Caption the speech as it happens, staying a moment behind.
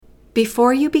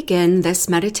Before you begin this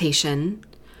meditation,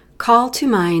 call to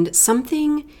mind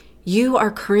something you are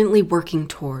currently working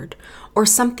toward or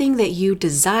something that you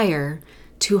desire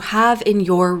to have in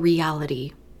your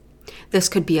reality. This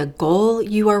could be a goal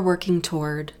you are working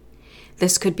toward.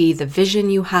 This could be the vision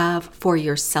you have for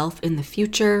yourself in the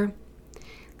future.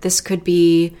 This could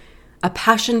be a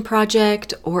passion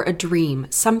project or a dream,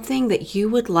 something that you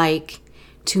would like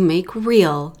to make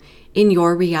real in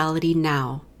your reality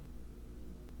now.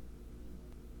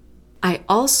 I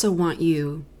also want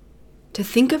you to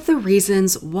think of the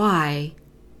reasons why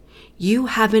you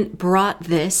haven't brought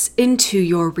this into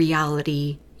your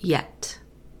reality yet.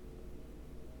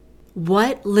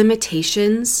 What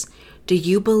limitations do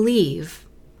you believe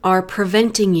are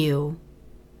preventing you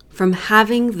from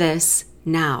having this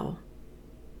now?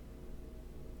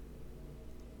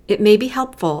 It may be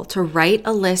helpful to write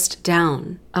a list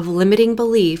down of limiting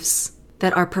beliefs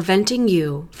that are preventing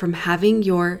you from having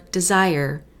your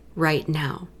desire right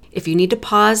now. If you need to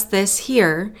pause this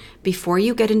here before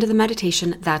you get into the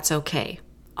meditation, that's okay.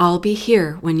 I'll be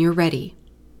here when you're ready.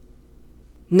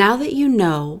 Now that you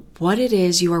know what it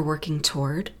is you are working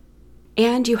toward,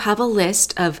 and you have a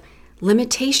list of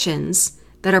limitations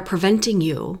that are preventing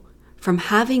you from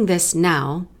having this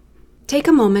now, take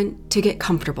a moment to get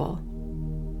comfortable.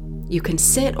 You can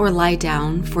sit or lie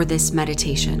down for this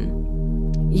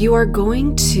meditation. You are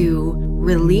going to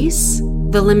release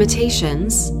the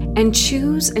limitations and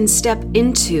choose and step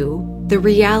into the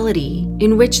reality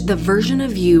in which the version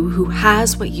of you who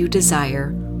has what you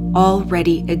desire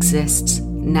already exists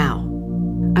now.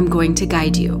 I'm going to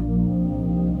guide you.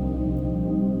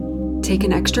 Take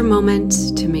an extra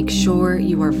moment to make sure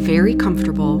you are very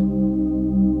comfortable.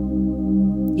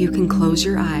 You can close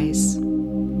your eyes.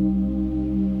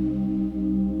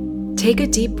 Take a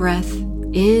deep breath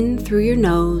in through your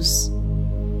nose.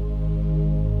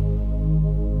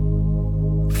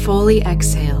 Fully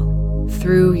exhale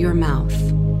through your mouth.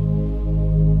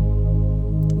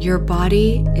 Your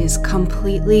body is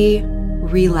completely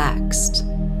relaxed.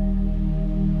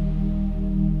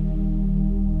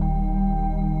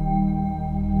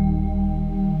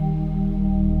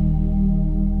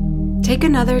 Take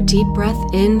another deep breath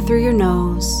in through your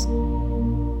nose.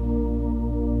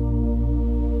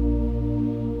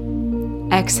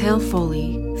 Exhale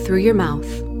fully through your mouth.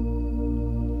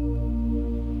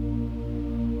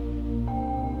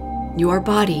 Your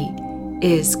body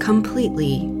is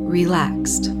completely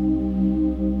relaxed.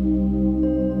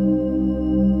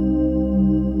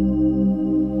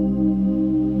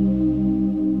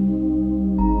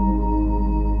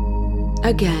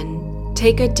 Again,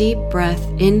 take a deep breath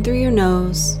in through your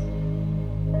nose.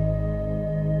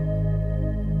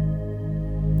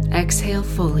 Exhale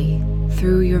fully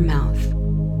through your mouth.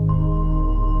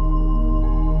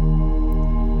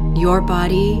 Your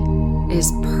body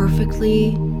is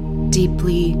perfectly,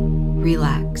 deeply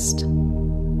relaxed.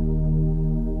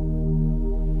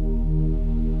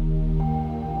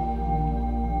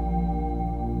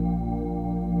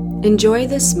 Enjoy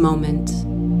this moment,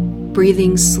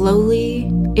 breathing slowly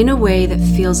in a way that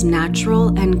feels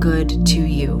natural and good to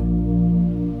you.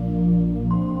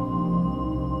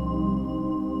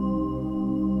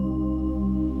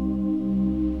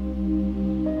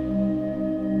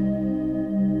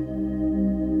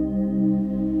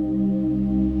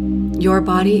 Your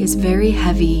body is very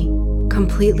heavy,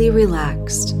 completely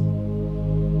relaxed.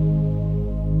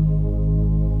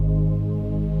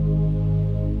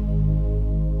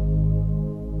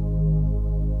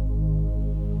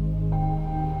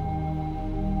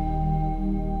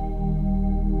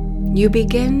 You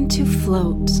begin to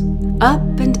float up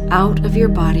and out of your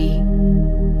body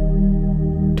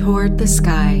toward the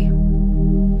sky.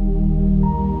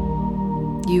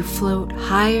 You float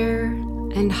higher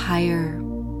and higher.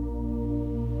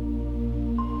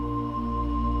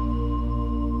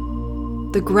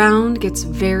 The ground gets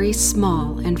very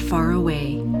small and far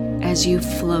away as you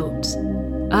float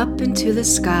up into the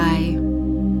sky,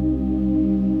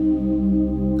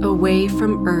 away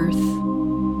from Earth,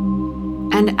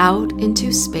 and out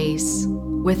into space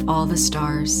with all the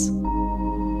stars.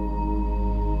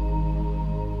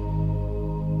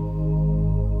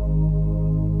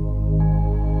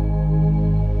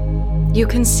 You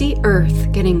can see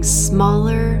Earth getting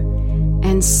smaller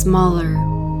and smaller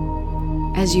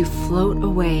as you float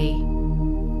away.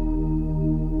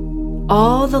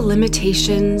 All the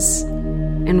limitations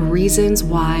and reasons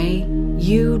why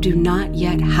you do not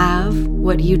yet have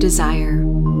what you desire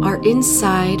are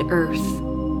inside Earth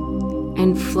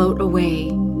and float away,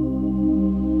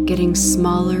 getting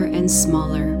smaller and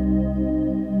smaller.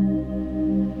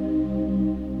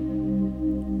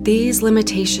 These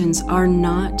limitations are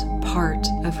not part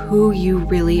of who you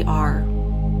really are.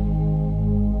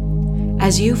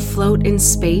 As you float in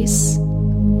space,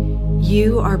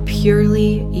 you are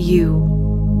purely you.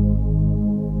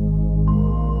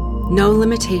 No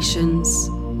limitations,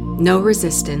 no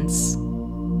resistance.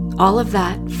 All of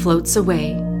that floats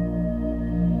away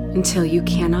until you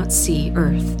cannot see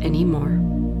Earth anymore.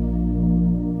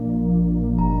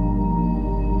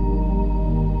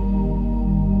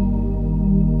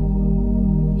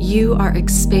 You are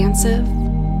expansive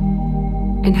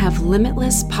and have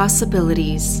limitless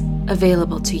possibilities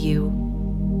available to you.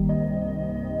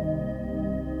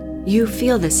 You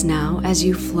feel this now as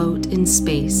you float in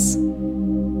space.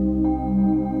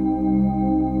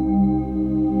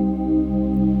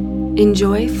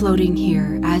 Enjoy floating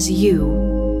here as you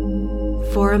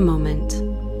for a moment.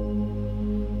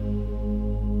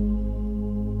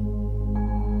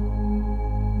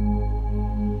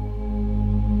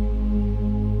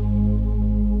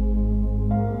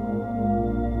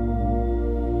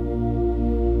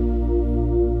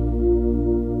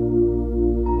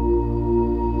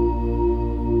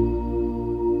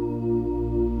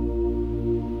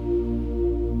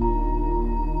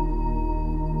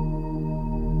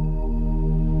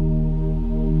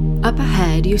 Up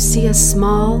ahead, you see a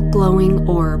small glowing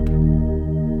orb.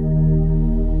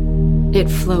 It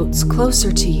floats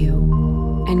closer to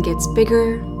you and gets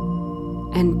bigger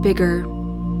and bigger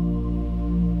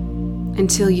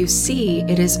until you see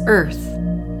it is Earth.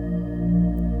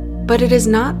 But it is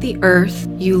not the Earth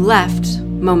you left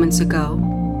moments ago.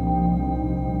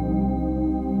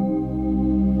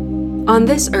 On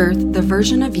this Earth, the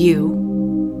version of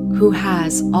you who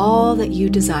has all that you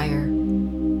desire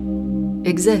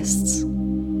exists.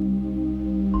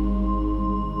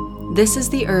 This is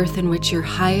the Earth in which your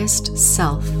highest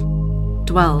self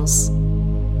dwells.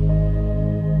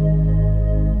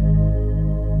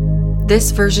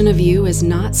 This version of you is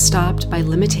not stopped by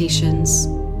limitations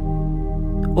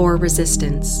or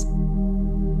resistance.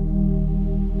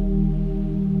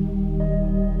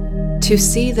 To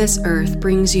see this Earth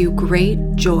brings you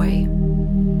great joy.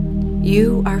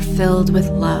 You are filled with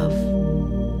love.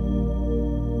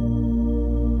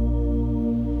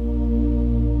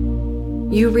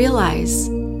 You realize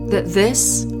that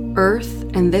this Earth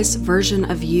and this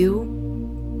version of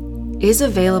you is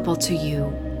available to you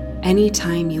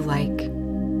anytime you like.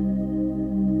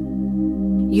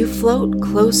 You float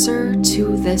closer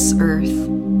to this Earth.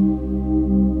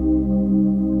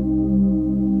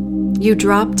 You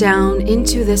drop down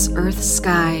into this Earth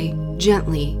sky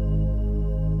gently.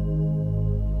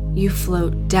 You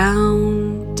float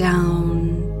down,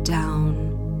 down, down,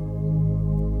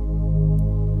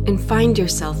 and find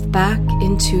yourself back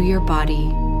into your body,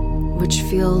 which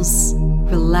feels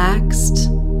relaxed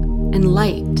and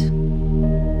light.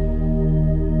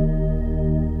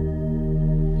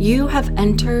 You have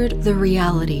entered the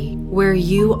reality where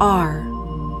you are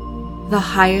the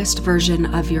highest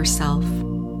version of yourself.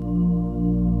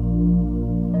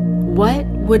 What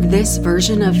would this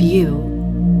version of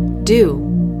you do?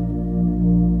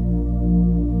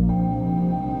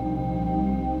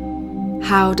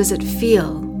 How does it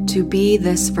feel to be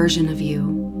this version of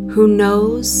you who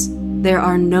knows there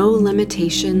are no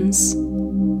limitations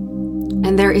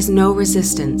and there is no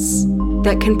resistance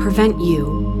that can prevent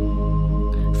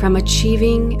you from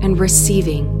achieving and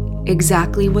receiving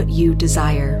exactly what you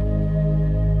desire?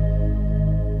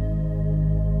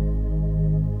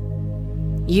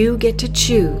 You get to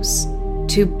choose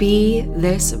to be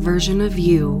this version of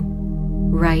you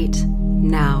right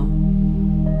now.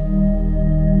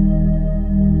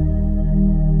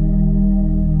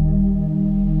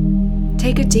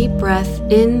 Take a deep breath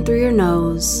in through your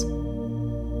nose.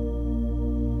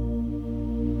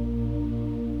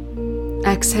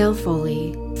 Exhale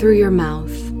fully through your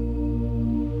mouth.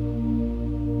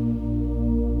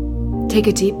 Take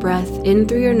a deep breath in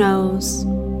through your nose.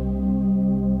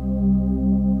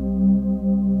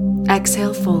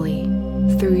 Exhale fully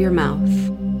through your mouth.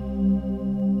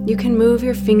 You can move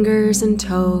your fingers and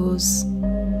toes.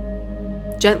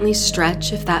 Gently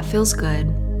stretch if that feels good.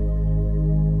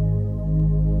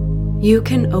 You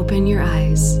can open your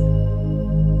eyes.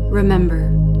 Remember,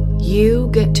 you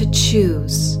get to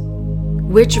choose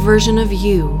which version of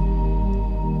you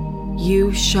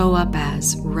show up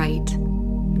as right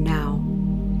now.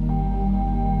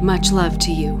 Much love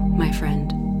to you, my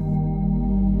friend.